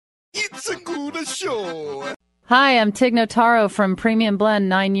Segura Show. Hi, I'm Tig Notaro from Premium Blend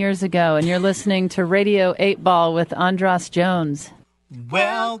 9 years ago, and you're listening to Radio 8 Ball with Andras Jones.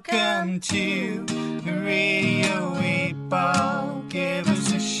 Welcome to Radio 8 Ball. Give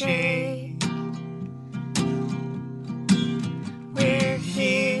us a shake. We're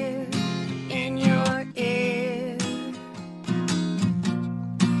here in your ear,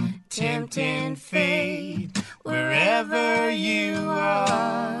 tempting fate wherever you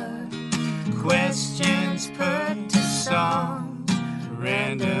are. Questions put to song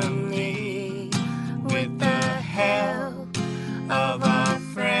randomly with the help of our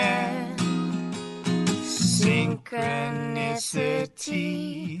friend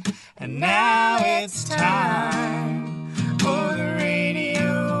Synchronicity. And now it's time for the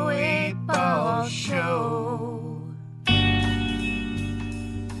Radio 8 Ball Show.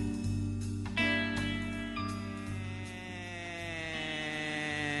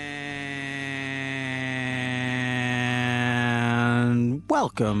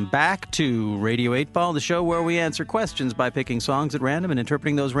 Welcome back to Radio 8 Ball, the show where we answer questions by picking songs at random and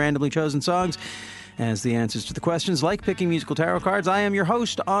interpreting those randomly chosen songs as the answers to the questions, like picking musical tarot cards. I am your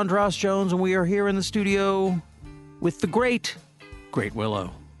host, Andras Jones, and we are here in the studio with the great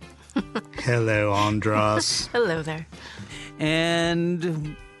Willow. Hello, Andras. Hello there.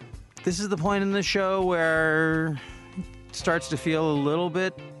 And this is the point in the show where it starts to feel a little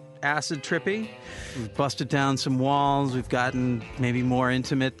bit acid trippy. We've busted down some walls. We've gotten maybe more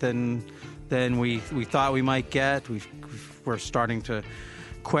intimate than we thought we might get. We're starting to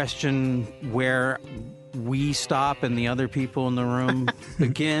question where we stop and the other people in the room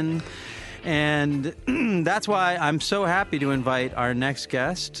begin. And that's why I'm so happy to invite our next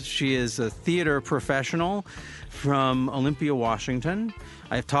guest. She is a theater professional from Olympia, Washington.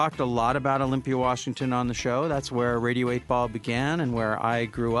 I've talked a lot about Olympia, Washington on the show. That's where Radio 8 Ball began and where I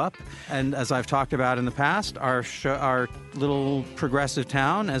grew up. And as I've talked about in the past, our little progressive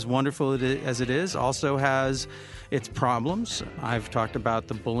town, as wonderful as it is, also has its problems. I've talked about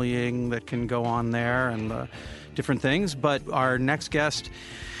the bullying that can go on there and the different things. But our next guest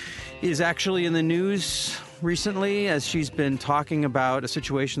is actually in the news recently, as she's been talking about a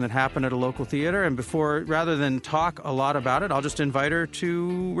situation that happened at a local theater. And rather than talk a lot about it, I'll just invite her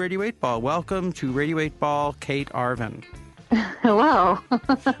to Radio 8 Ball. Welcome to Radio 8 Ball, Kate Arvin. Hello.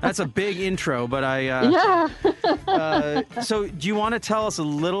 That's a big intro, but Yeah. So do you want to tell us a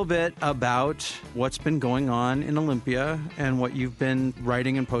little bit about what's been going on in Olympia and what you've been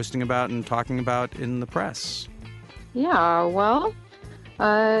writing and posting about and talking about in the press? Yeah, well,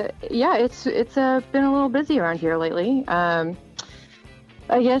 it's been a little busy around here lately. I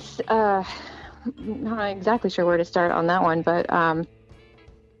guess I'm not exactly sure where to start on that one, but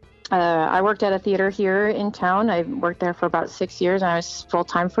I worked at a theater here in town. I worked there for about 6 years, and I was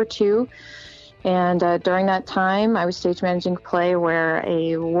full-time for 2. And during that time, I was stage managing a play where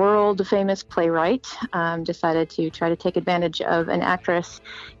a world-famous playwright decided to try to take advantage of an actress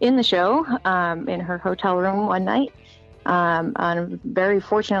in the show in her hotel room one night. And very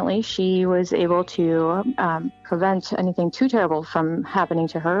fortunately, she was able to prevent anything too terrible from happening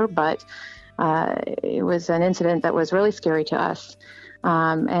to her, but it was an incident that was really scary to us.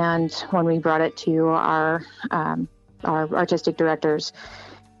 And when we brought it to our artistic directors,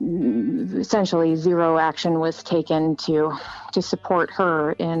 essentially zero action was taken to support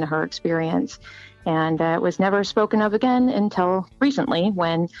her in her experience. And it was never spoken of again until recently,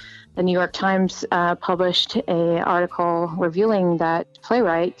 when the New York Times published an article revealing that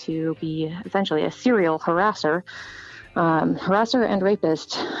playwright to be essentially a serial harasser and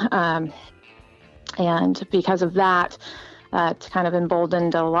rapist. And because of that, it kind of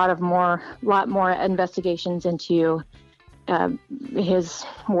emboldened a lot more investigations into his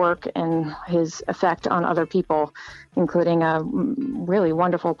work and his effect on other people, including a really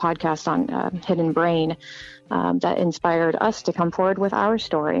wonderful podcast on Hidden Brain that inspired us to come forward with our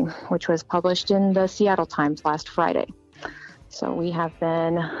story, which was published in the Seattle Times last Friday. So we have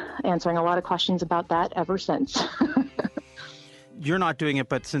been answering a lot of questions about that ever since. You're not doing it,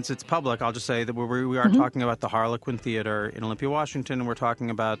 but since it's public, I'll just say that we are talking about the Harlequin Theater in Olympia, Washington, and we're talking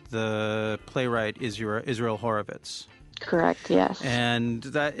about the playwright Israel Horovitz. Correct, yes. And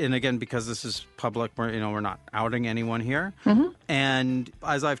again, because this is public, we're not outing anyone here. Mm-hmm. And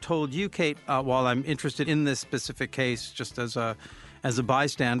as I've told you, Kate, while I'm interested in this specific case, just as a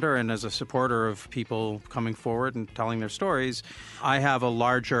bystander and as a supporter of people coming forward and telling their stories, I have a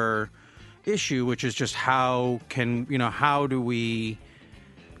larger issue, which is just how do we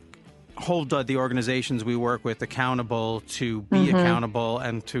hold the organizations we work with accountable to be accountable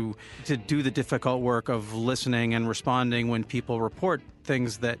and to do the difficult work of listening and responding when people report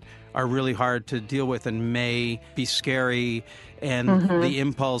things that are really hard to deal with and may be scary. And the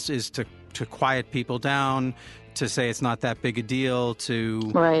impulse is to quiet people down, to say it's not that big a deal,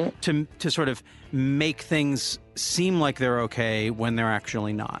 to sort of make things seem like they're okay when they're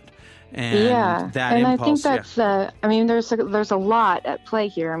actually not. And that and impulse, I think that's I mean, there's a lot at play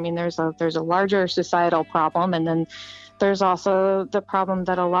here. I mean, there's a larger societal problem, and then there's also the problem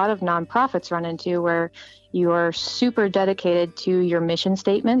that a lot of nonprofits run into, where you are super dedicated to your mission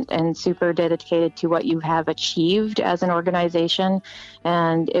statement and super dedicated to what you have achieved as an organization,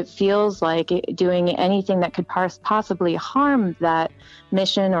 and it feels like doing anything that could possibly harm that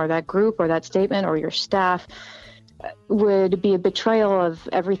mission or that group or that statement or your staff would be a betrayal of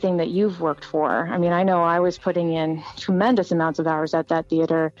everything that you've worked for. I mean, I know I was putting in tremendous amounts of hours at that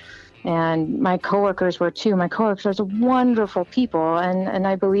theater, and my coworkers were too. My coworkers are wonderful people, and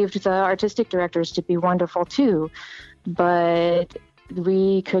I believed the artistic directors to be wonderful too. But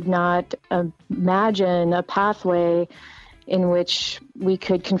we could not imagine a pathway in which we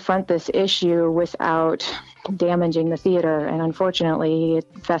could confront this issue without damaging the theater. And unfortunately, it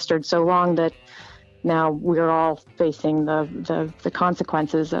festered so long that now we're all facing the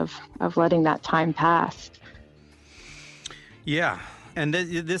consequences of letting that time pass. Yeah. And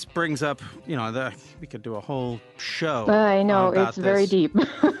this brings up, we could do a whole show. I know, about it's very deep.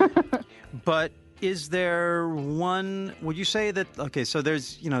 But is there one, would you say that, okay, so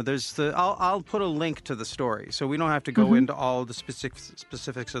there's I'll put a link to the story, so we don't have to go into all the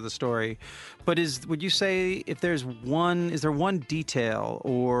specifics of the story. But would you say is there one detail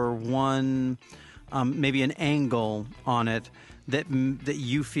or one, maybe an angle on it that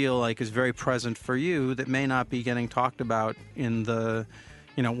you feel like is very present for you that may not be getting talked about in the,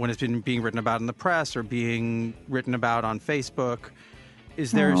 when it's been being written about in the press or being written about on Facebook?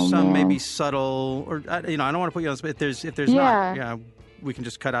 Is there maybe subtle, or I don't want to put you on the spot. If there's not, we can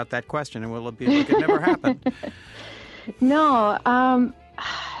just cut out that question and we'll be like it never happened. No,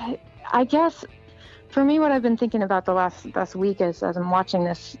 I guess for me, what I've been thinking about the last week as I'm watching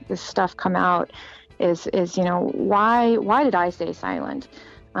this stuff come out is why did I stay silent?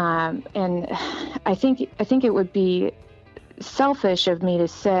 And I think it would be selfish of me to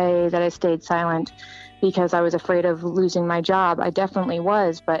say that I stayed silent because I was afraid of losing my job. I definitely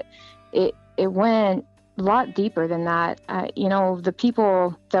was, but it went a lot deeper than that. The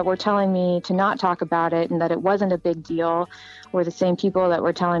people that were telling me to not talk about it and that it wasn't a big deal were the same people that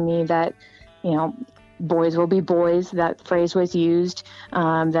were telling me that, boys will be boys. That phrase was used,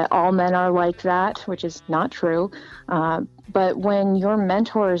 that all men are like that, which is not true. But when your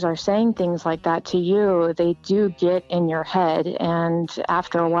mentors are saying things like that to you, they do get in your head. And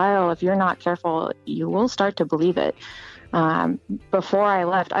after a while, if you're not careful, you will start to believe it. Before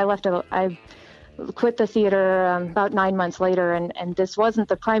I quit the theater about 9 months later, and this wasn't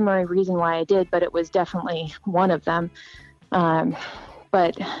the primary reason why I did, but it was definitely one of them.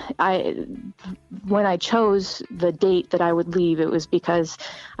 But when I chose the date that I would leave, it was because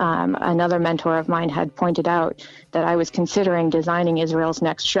another mentor of mine had pointed out that I was considering designing Israel's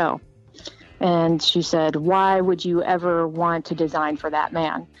next show. And she said, "Why would you ever want to design for that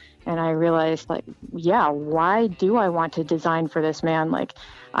man?" And I realized, why do I want to design for this man? Like,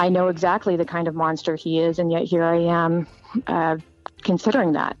 I know exactly the kind of monster he is, and yet here I am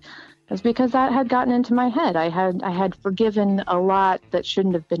considering that. It's because that had gotten into my head. I had forgiven a lot that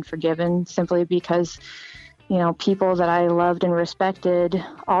shouldn't have been forgiven simply because, people that I loved and respected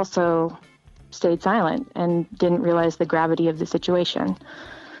also stayed silent and didn't realize the gravity of the situation.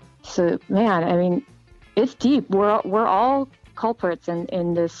 So, man, I mean, it's deep. We're all culprits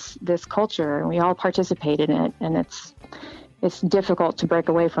in this culture, and we all participate in it, and it's difficult to break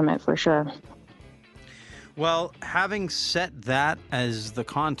away from it for sure. Well, having set that as the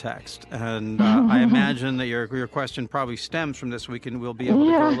context, and I imagine that your question probably stems from this, we'll be able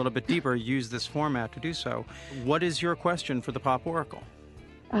to go a little bit deeper, use this format to do so. What is your question for the Pop Oracle?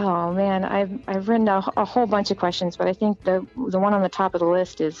 Oh, man, I've written a whole bunch of questions, but I think the one on the top of the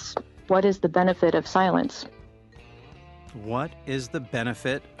list is, what is the benefit of silence? What is the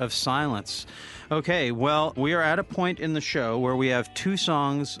benefit of silence? Okay, well, we are at a point in the show where we have 2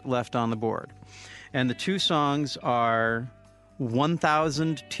 songs left on the board. And the 2 songs are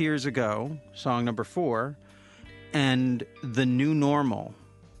 1,000 Tears Ago, song number 4, and The New Normal,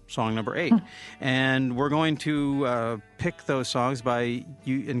 song number 8. And we're going to pick those songs by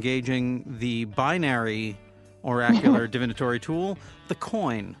engaging the binary oracular divinatory tool, the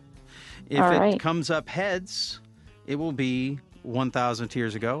coin. If it comes up heads, it will be 1,000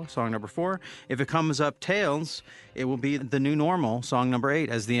 Years Ago, song number 4. If it comes up tails, it will be The New Normal, song number 8,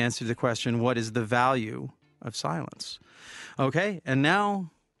 as the answer to the question, what is the value of silence? Okay, and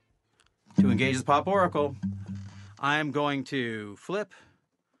now, to engage the Pop Oracle, I'm going to flip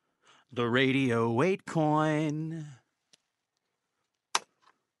the Radio 8 coin.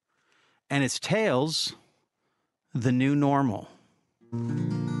 And it's tails, The New Normal.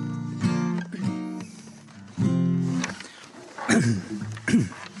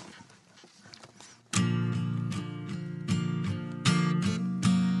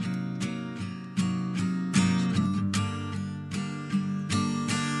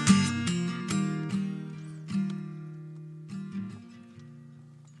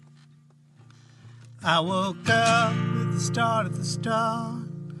 I woke up with the start of the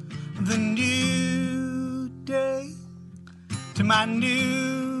new day, to my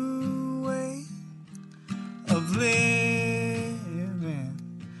new way of living.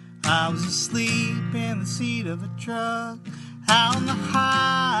 I was asleep in the seat of a truck out on the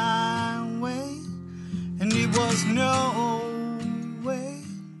highway, and it was no way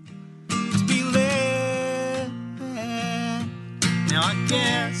to be living. Now I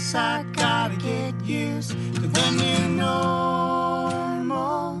guess I gotta get used to the new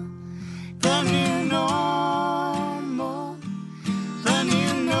normal, the new normal, the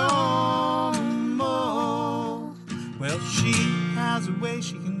new normal. Well, she has a way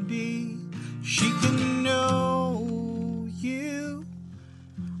she can be, she can know you,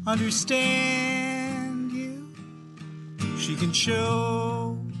 understand you, she can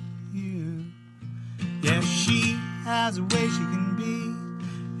show you. Yeah, she has a way she can be,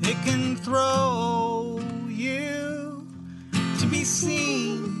 it can throw you to be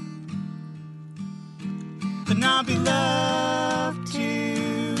seen, but not be loved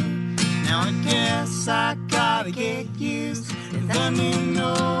too. Now I guess I gotta get used to the new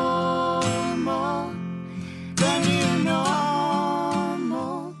normal, the new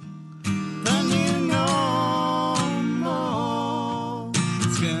normal, the new normal.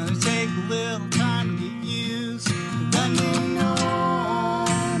 It's gonna take a little time to get used to the new normal,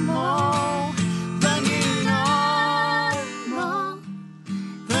 the new normal,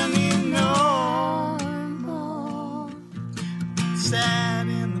 the new normal. Sat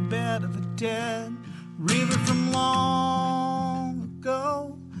in the bed of a dead river from long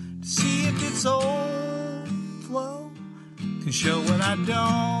ago to see if its old flow can show what I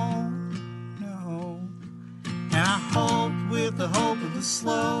don't know. And I hoped with the hope of the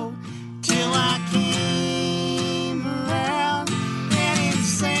slow till I came around an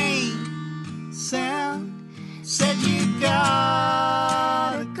insane sound said you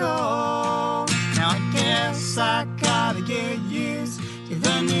gotta go. Now I guess I gotta get used to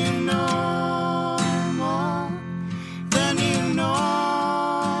the new normal, the new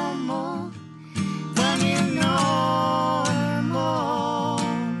normal, the new normal.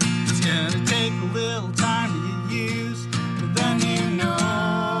 It's gonna take a little time to get used to the new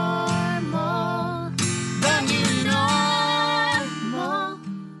normal, the new normal,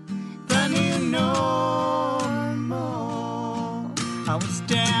 the new normal. I was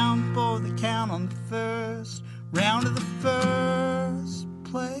down for the count on the first round of the first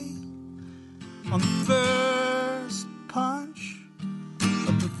play, on the first punch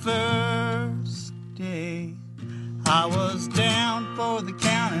of the first day. I was down for the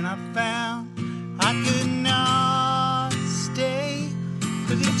count and I found I could not stay,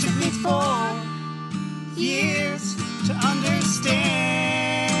 but it took me 4 years to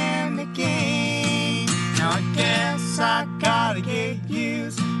understand the game. Now I guess I gotta get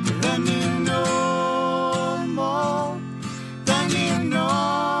used to the new normal, the new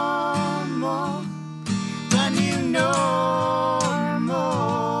normal, the new normal.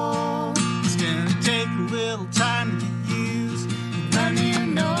 It's gonna take a little time to get used to the new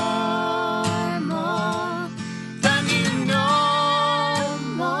normal, the new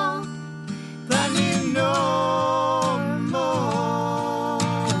normal, the new normal.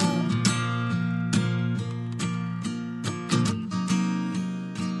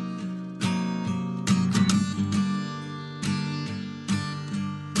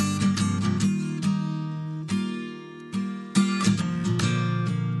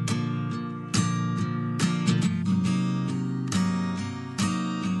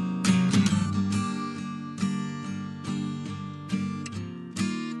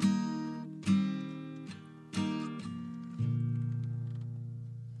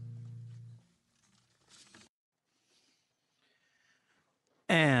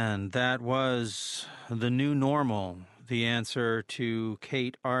 And that was The New Normal, the answer to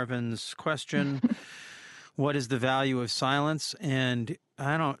Kate Arvin's question, what is the value of silence? And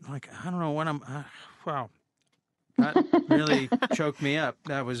I don't know when wow. That really choked me up.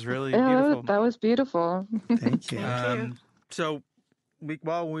 That was really beautiful. That was beautiful. Thank you. So,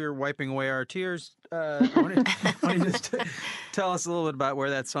 while we were wiping away our tears, why don't you just tell us a little bit about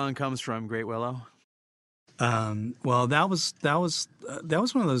where that song comes from, Great Willow? Well, that was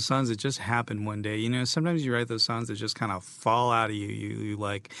one of those songs that just happened one day. You know, sometimes you write those songs that just kind of fall out of you.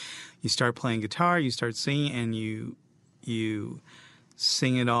 You start playing guitar, you start singing, and you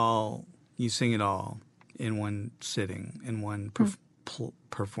sing it all. You sing it all in one sitting, in one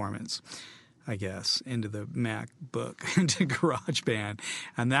performance, I guess, into the MacBook, into GarageBand.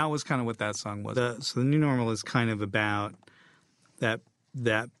 And that was kind of what that song was. So the new normal is kind of about that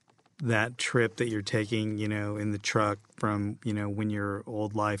trip that you're taking, you know, in the truck from, you know, when your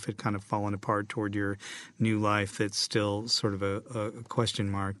old life had kind of fallen apart toward your new life that's still sort of a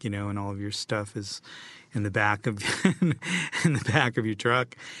question mark, you know, and all of your stuff is in the back of your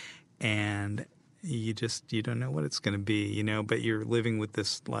truck. And you don't know what it's going to be, you know, but you're living with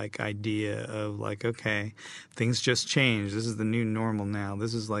this like idea of like, okay, things just change. This is the new normal now.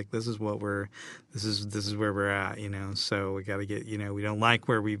 This is where we're at, you know. So we got to get, you know, we don't like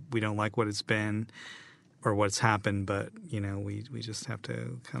what it's been or what's happened, but you know, we just have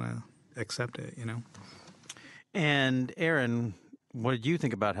to kind of accept it, you know. And Aaron, what did you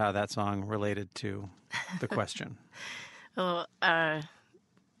think about how that song related to the question? Well,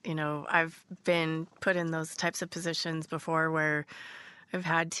 you know, I've been put in those types of positions before where I've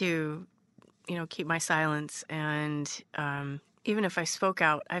had to, you know, keep my silence. And even if I spoke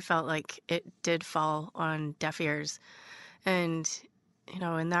out, I felt like it did fall on deaf ears. And, you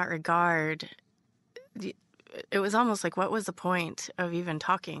know, in that regard, it was almost like, what was the point of even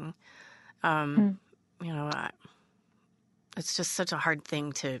talking? You know, it's just such a hard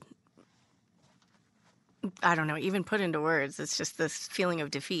thing to, I don't know, even put into words. It's just this feeling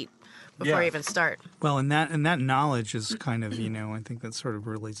of defeat before you even start. Well, and that knowledge is kind of, you know, I think that sort of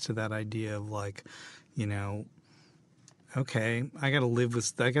relates to that idea of like, you know, okay, I got to live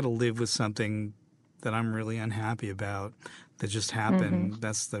with something that I'm really unhappy about that just happened. Mm-hmm.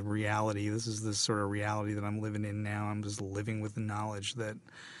 That's the reality. This is the sort of reality that I'm living in now. I'm just living with the knowledge that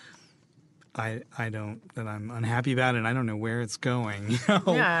that I'm unhappy about it, and I don't know where it's going. You know?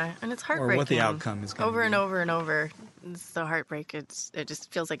 Yeah, and it's heartbreaking. Or what the outcome is going to be. Over and over and over. It's the heartbreak. It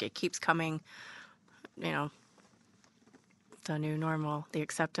just feels like it keeps coming. You know, the new normal, the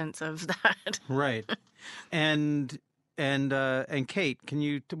acceptance of that. Right. And Kate, can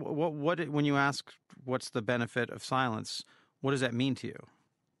you what when you ask what's the benefit of silence, what does that mean to you?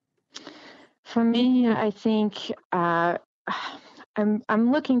 For me, I think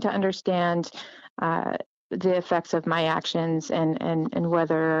I'm looking to understand the effects of my actions and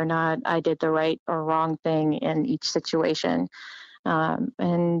whether or not I did the right or wrong thing in each situation.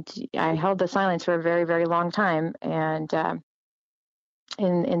 And I held the silence for a very, very long time. And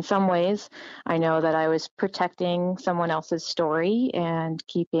in some ways, I know that I was protecting someone else's story and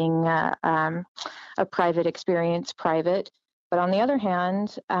keeping a private experience private. But on the other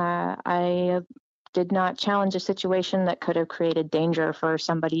hand, I did not challenge a situation that could have created danger for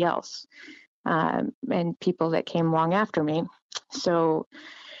somebody else and people that came along after me. So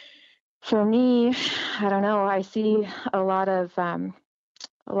for me, I don't know, I see a lot of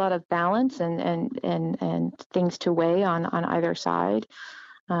balance and things to weigh on either side.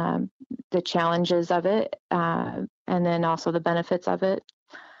 The challenges of it, and then also the benefits of it.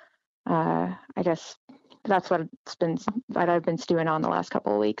 I guess that's what I've been stewing on the last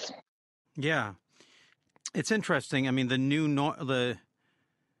couple of weeks. Yeah. It's interesting. I mean,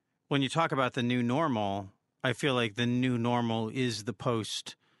 when you talk about the new normal, I feel like the new normal is the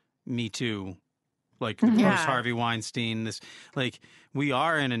post Me Too, like the post Harvey Weinstein. This, like, we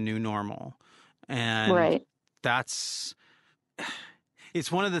are in a new normal, and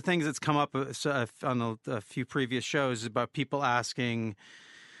it's one of the things that's come up on a few previous shows about people asking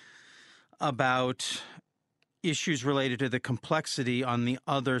about issues related to the complexity on the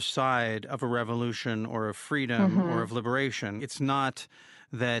other side of a revolution or of freedom or of liberation. It's not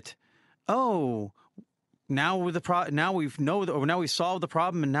that, now we've solved the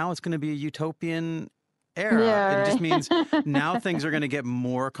problem and now it's going to be a utopian era. Yeah, it just means now things are going to get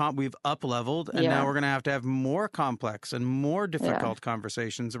more we've up leveled, and now we're going to have more complex and more difficult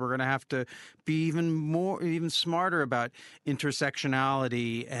conversations. We're going to have to be even smarter about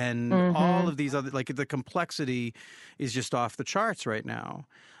intersectionality and all of these other, like, the complexity is just off the charts right now.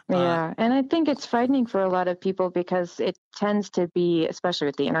 Yeah, and I think it's frightening for a lot of people because it tends to be, especially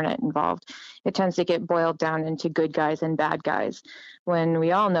with the internet involved, it tends to get boiled down into good guys and bad guys, when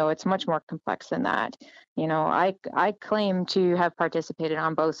we all know it's much more complex than that. I claim to have participated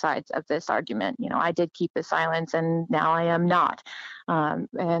on both sides of this argument. I did keep the silence, and now I am not.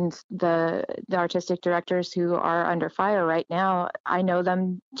 And the artistic directors who are under fire right now, I know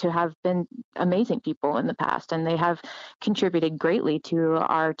them to have been amazing people in the past, and they have contributed greatly to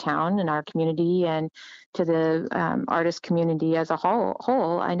our town and our community and to the artist community as a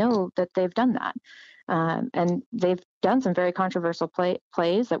whole. I know that they've done that. And they've done some very controversial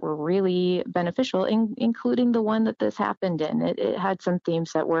plays that were really beneficial, including the one that this happened in. It had some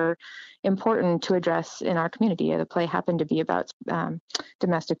themes that were important to address in our community. The play happened to be about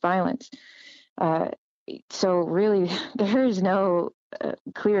domestic violence. So really, there is no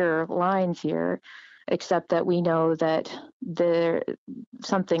clear lines here, except that we know that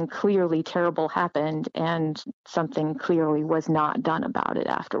something clearly terrible happened and something clearly was not done about it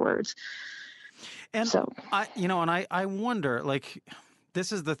afterwards. And so, I wonder, like,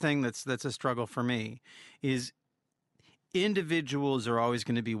 this is the thing that's a struggle for me, is individuals are always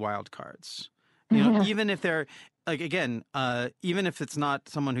going to be wild cards. Even if they're, like, again, even if it's not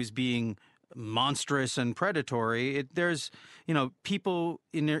someone who's being monstrous and predatory, there's, people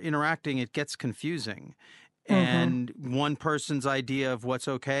interacting, it gets confusing. And one person's idea of what's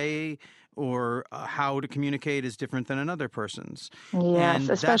okay or how to communicate is different than another person's. Yes, and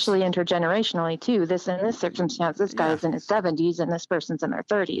especially intergenerationally, too. In this circumstance, this guy is in his 70s and this person's in their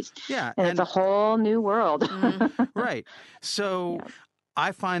 30s. Yeah. And it's a whole new world. Right. So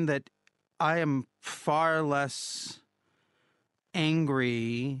I find that I am far less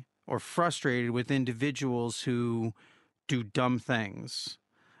angry or frustrated with individuals who do dumb things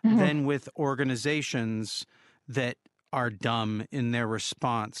than with organizations that are dumb in their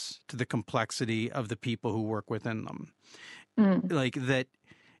response to the complexity of the people who work within them. Like that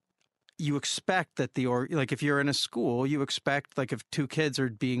you expect that like if you're in a school, you expect, like, if two kids are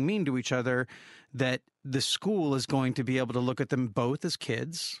being mean to each other, that the school is going to be able to look at them both as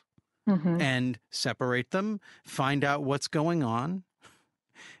kids and separate them, find out what's going on,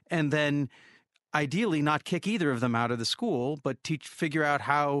 and then ideally not kick either of them out of the school, but figure out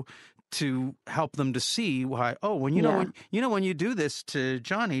how to help them to see why. Oh, when you do this to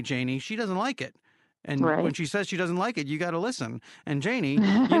Janie, she doesn't like it, and when she says she doesn't like it, you got to listen. And Janie,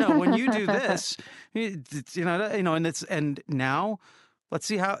 when you do this, and now let's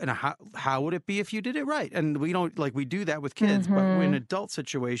see how would it be if you did it right? And we don't, like, we do that with kids, but in adult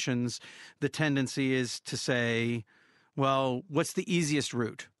situations, the tendency is to say, well, what's the easiest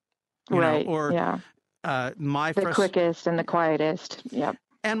route? The quickest and the quietest. Yep.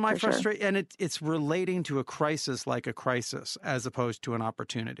 And my frustration, and it's relating to a crisis like a crisis as opposed to an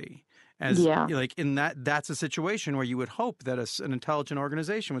opportunity. Like in that's a situation where you would hope that an intelligent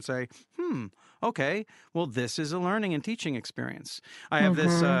organization would say, okay, well, this is a learning and teaching experience. I have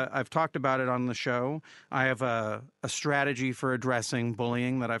this, I've talked about it on the show. I have a strategy for addressing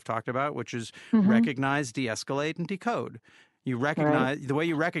bullying that I've talked about, which is recognize, de-escalate, and decode. You recognize, the way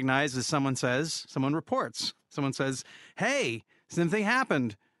you recognize is someone reports. Someone says, hey, something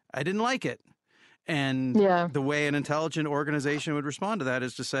happened. I didn't like it. And the way an intelligent organization would respond to that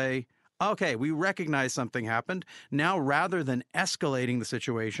is to say, okay, we recognize something happened. Now, rather than escalating the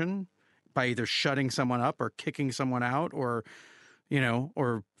situation by either shutting someone up or kicking someone out or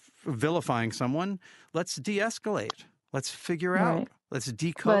vilifying someone, let's de-escalate. Let's figure out. Let's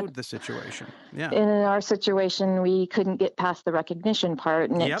decode the situation. Yeah. In our situation, we couldn't get past the recognition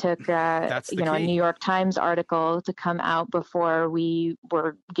part, and it took a New York Times article to come out before we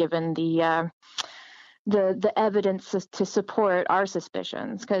were given the evidence to support our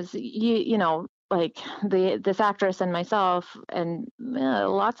suspicions. Because this actress and myself and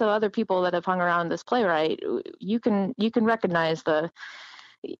lots of other people that have hung around this playwright, you can recognize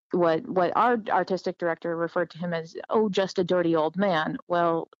what our artistic director referred to him as, just a dirty old man.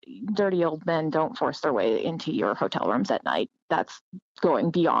 Well, dirty old men don't force their way into your hotel rooms at night. That's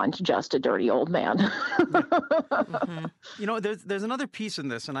going beyond just a dirty old man. There's another piece in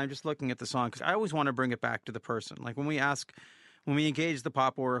this, and I'm just looking at the song because I always want to bring it back to the person. Like when we engage the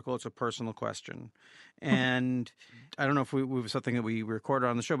pop oracle, it's a personal question. And I don't know if it was something that we recorded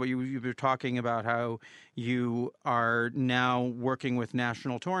on the show, but you were talking about how you are now working with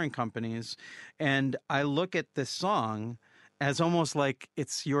national touring companies. And I look at this song as almost like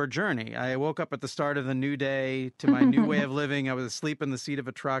it's your journey. I woke up at the start of the new day to my new way of living. I was asleep in the seat of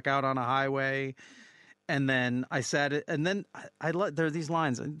a truck out on a highway. And then I sat it, and then there are these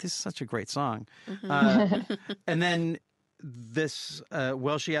lines. This is such a great song. And then this,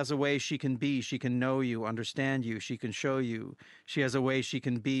 she has a way she can be, she can know you, understand you, she can show you, she has a way she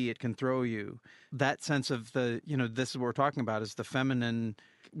can be, it can throw you. That sense of this is what we're talking about, is the feminine.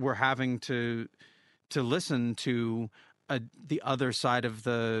 We're having to to listen to the other side of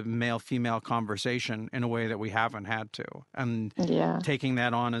the male-female conversation in a way that we haven't had to, and taking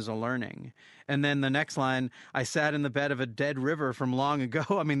that on as a learning. And then the next line, I sat in the bed of a dead river from long ago.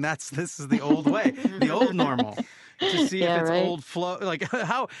 I mean, this is the old way, the old normal. To see if it's old flow, like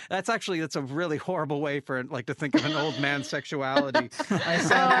that's a really horrible way for to think of an old man's sexuality. I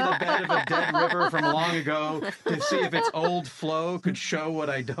sat in the bed of a dead river from long ago to see if its old flow could show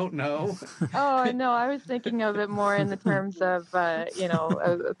what I don't know. Oh, no, I was thinking of it more in the terms of, a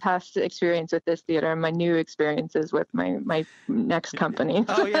past experience with this theater and my new experiences with my next company.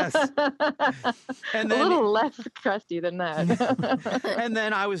 Oh, yes. And then, a little less crusty than that. And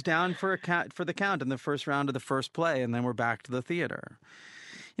then I was down for the count in the first round of the first play. And then we're back to the theater.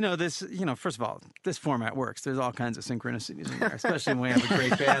 First of all, this format works. There's all kinds of synchronicities in there, especially when we have a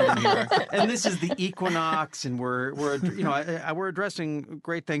great band in here. And this is the equinox, and we're addressing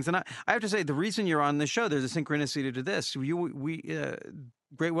great things. And I have to say, the reason you're on this show, there's a synchronicity to this.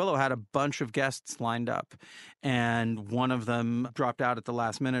 Great Willow had a bunch of guests lined up, and one of them dropped out at the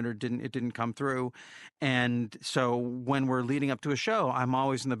last minute or didn't come through. And so when we're leading up to a show, I'm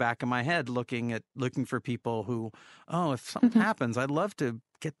always in the back of my head looking for people who, if something happens, I'd love to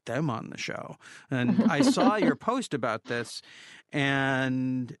get them on the show. And I saw your post about this,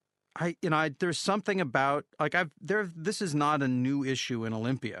 and there's something about this is not a new issue in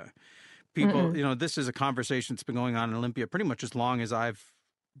Olympia. People, this is a conversation that's been going on in Olympia pretty much as long as I've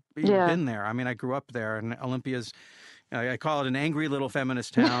been there. I mean, I grew up there, and Olympia's, I call it an angry little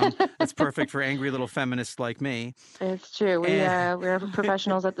feminist town. It's perfect for angry little feminists like me. It's true. We're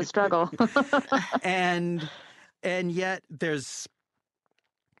professionals at the struggle. and yet there's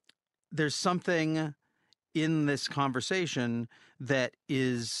something in this conversation that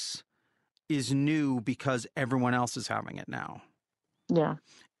is new because everyone else is having it now. Yeah.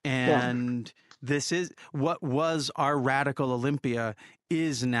 And this is what was our radical Olympia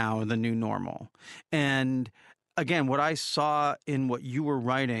is now the new normal. And again, what I saw in what you were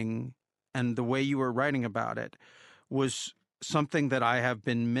writing and the way you were writing about it was something that I have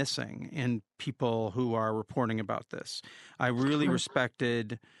been missing in people who are reporting about this. I really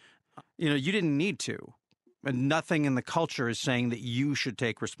respected, you didn't need to. And nothing in the culture is saying that you should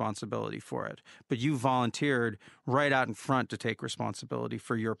take responsibility for it. But you volunteered right out in front to take responsibility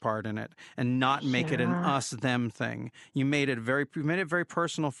for your part in it and not make it an us-them thing. You made it very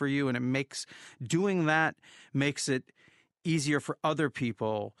personal for you, and doing that makes it easier for other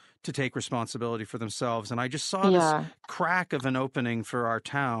people to take responsibility for themselves. And I just saw this crack of an opening for our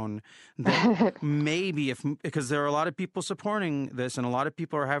town that maybe because there are a lot of people supporting this and a lot of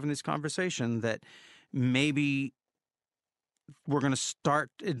people are having this conversation, that maybe we're going to start,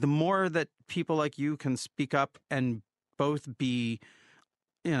 the more that people like you can speak up and both be,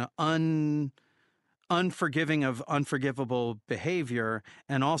 unforgiving of unforgivable behavior,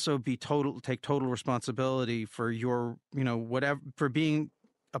 and also take total responsibility for your, whatever, for being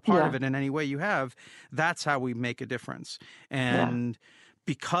a part of it in any way you have, that's how we make a difference. And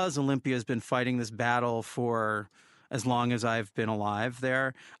because Olympia has been fighting this battle for as long as I've been alive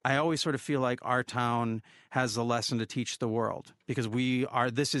there, I always sort of feel like our town has a lesson to teach the world, because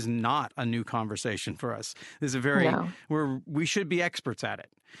this is not a new conversation for us. This is we should be experts at it.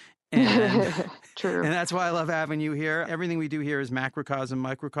 And, True. And that's why I love having you here. Everything we do here is macrocosm,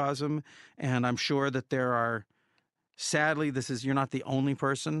 microcosm. And I'm sure that there are, sadly, you're not the only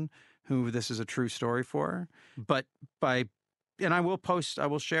person who this is a true story for, but and I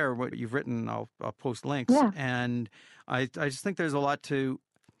will share what you've written. I'll post links. Yeah. And I just think there's a lot to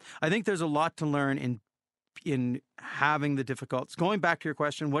learn in having the difficulties. Going back to your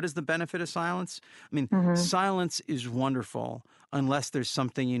question, what is the benefit of silence? I mean, silence is wonderful unless there's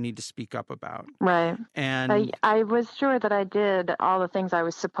something you need to speak up about. Right. And I was sure that I did all the things I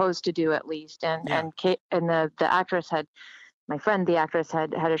was supposed to do, at least. And the actress my friend, the actress,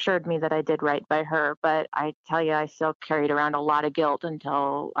 had assured me that I did right by her, but I tell you, I still carried around a lot of guilt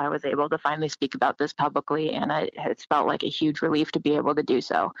until I was able to finally speak about this publicly, and it's felt like a huge relief to be able to do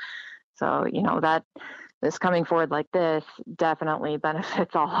so. So, that this coming forward like this definitely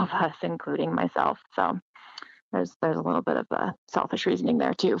benefits all of us, including myself. So there's a little bit of a selfish reasoning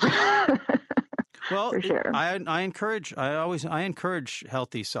there too. Well, for sure. I encourage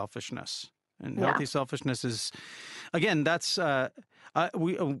healthy selfishness. And healthy selfishness is, again, that's I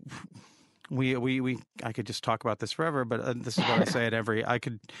could just talk about this forever, but this is what I say at every. I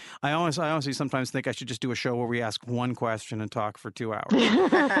honestly sometimes think I should just do a show where we ask one question and talk for 2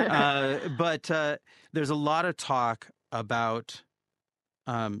 hours. But there's a lot of talk about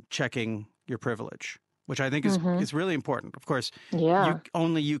checking your privilege, which I think is really important. Of course, Yeah.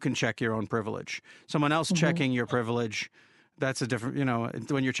 only you can check your own privilege. Someone else checking your privilege, that's a different,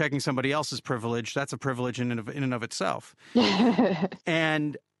 when you're checking somebody else's privilege, that's a privilege in and of itself.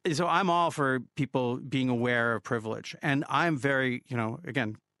 And so I'm all for people being aware of privilege. And I'm very,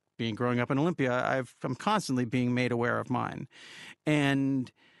 again, growing up in Olympia, I'm constantly being made aware of mine.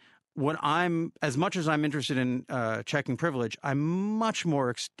 And as much as I'm interested in checking privilege, I'm much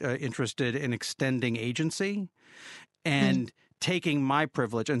more interested in extending agency and taking my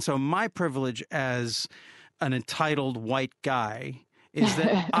privilege. And so my privilege as an entitled white guy is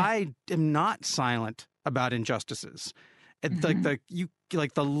that I am not silent about injustices.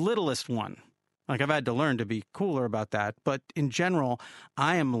 Like the littlest one. Like I've had to learn to be cooler about that. But in general,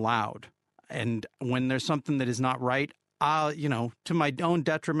 I am loud. And when there's something that is not right, I'll, to my own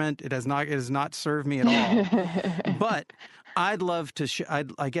detriment, it has not served me at all. But I'd love to,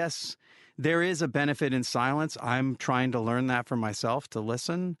 I guess there is a benefit in silence. I'm trying to learn that for myself, to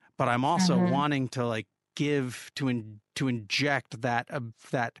listen. But I'm also wanting to to inject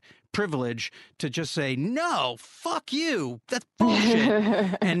that privilege to just say, no, fuck you, that's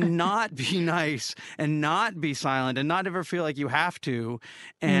bullshit, and not be nice and not be silent and not ever feel like you have to.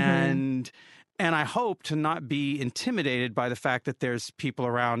 And I hope to not be intimidated by the fact that there's people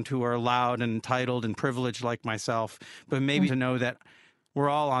around who are loud and entitled and privileged like myself, but maybe to know that we're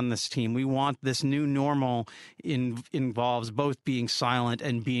all on this team. We want this new normal involves both being silent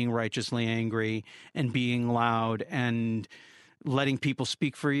and being righteously angry and being loud and letting people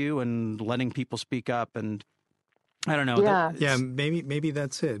speak for you and letting people speak up. And I don't know. Yeah. Maybe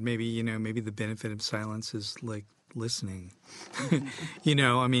that's it. Maybe, maybe the benefit of silence is like listening.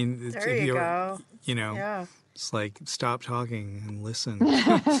 I mean, there you go. Yeah. It's like stop talking and listen.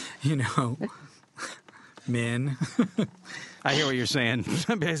 Men. I hear what you're saying.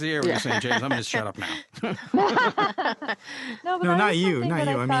 I hear what you're saying, James. I'm going to shut up now. No, not you. Not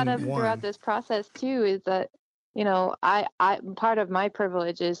you. I thought of throughout this process too is that, I part of my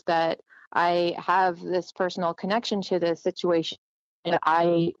privilege is that I have this personal connection to this situation, and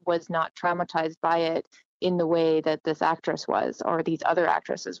I was not traumatized by it in the way that this actress was or these other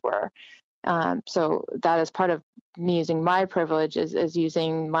actresses were. So that is part of me using my privilege is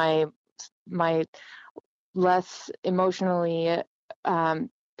using my less emotionally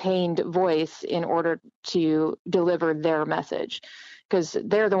pained voice in order to deliver their message, because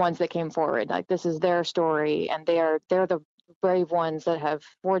they're the ones that came forward. Like, this is their story, and they're the brave ones that have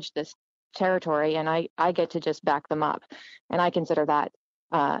forged this territory, and I get to just back them up, and I consider that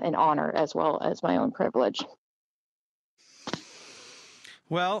an honor as well as my own privilege.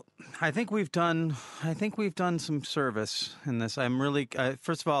 Well, I think we've done some service in this. I'm really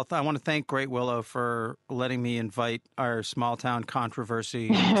first of all, I want to thank Great Willow for letting me invite our small town controversy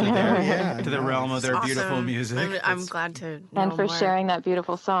to the realm of their awesome. Beautiful music. I'm glad to know And for more. sharing that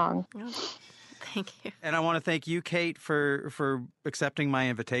beautiful song. Thank you. And I want to thank you, Kate, for accepting my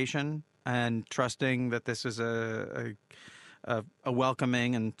invitation and trusting that this is a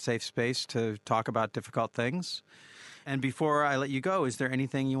welcoming and safe space to talk about difficult things. And before I let you go, is there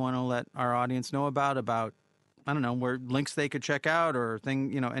anything you want to let our audience know about, I don't know, where links they could check out or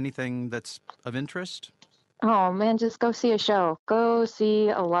anything that's of interest? Oh man, just go see a show. Go see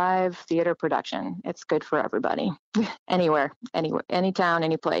a live theater production. It's good for everybody. Anywhere, any town,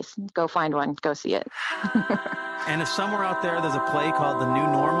 any place. Go find one. Go see it. And if somewhere out there there's a play called The New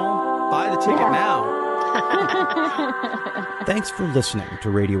Normal, buy the ticket now. Thanks for listening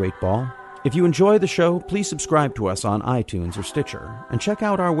to Radio 8 Ball. If you enjoy the show, please subscribe to us on iTunes or Stitcher, and check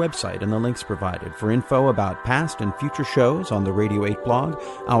out our website and the links provided for info about past and future shows on the Radio 8 blog,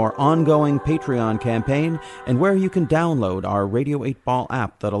 our ongoing Patreon campaign, and where you can download our Radio 8 Ball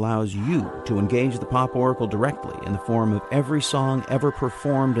app that allows you to engage the Pop Oracle directly in the form of every song ever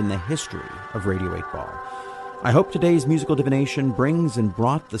performed in the history of Radio 8 Ball. I hope today's musical divination brings and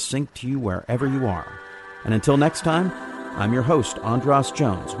brought the sync to you wherever you are. And until next time, I'm your host, Andras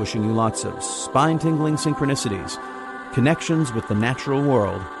Jones, wishing you lots of spine-tingling synchronicities, connections with the natural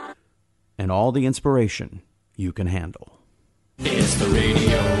world, and all the inspiration you can handle. It's the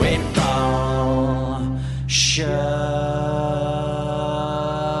Radio 8 Ball Show.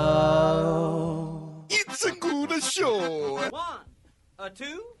 It's a good show. 1,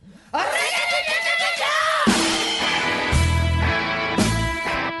 2.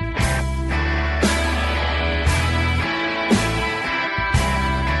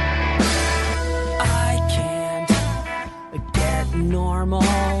 Normal.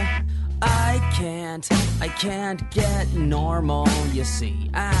 I can't get normal. You see,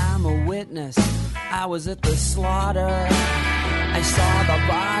 I'm a witness. I was at the slaughter. I saw the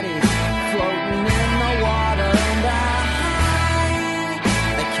bodies floating in the water. behind.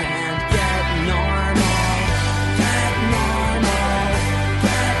 I can't get normal. Get normal.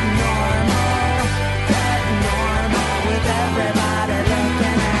 Get normal. Get normal with everybody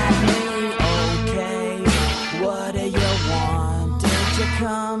looking at me. Okay, what do you want? Did you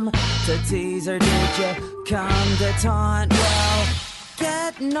come to tease or did you come to taunt? Well,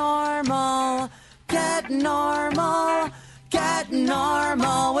 get normal. Get normal. Get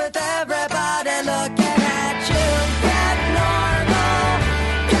normal with everybody looking at you. Get normal.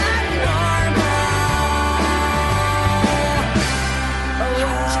 Get normal. Oh,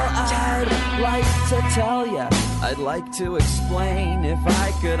 well, I'd like to tell you, I'd like to explain. If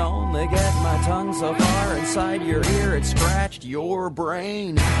I could only get my tongue so far inside your ear it scratched your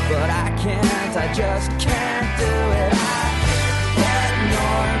brain. But I can't, I just can't do it. I get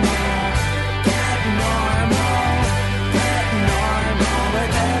normal.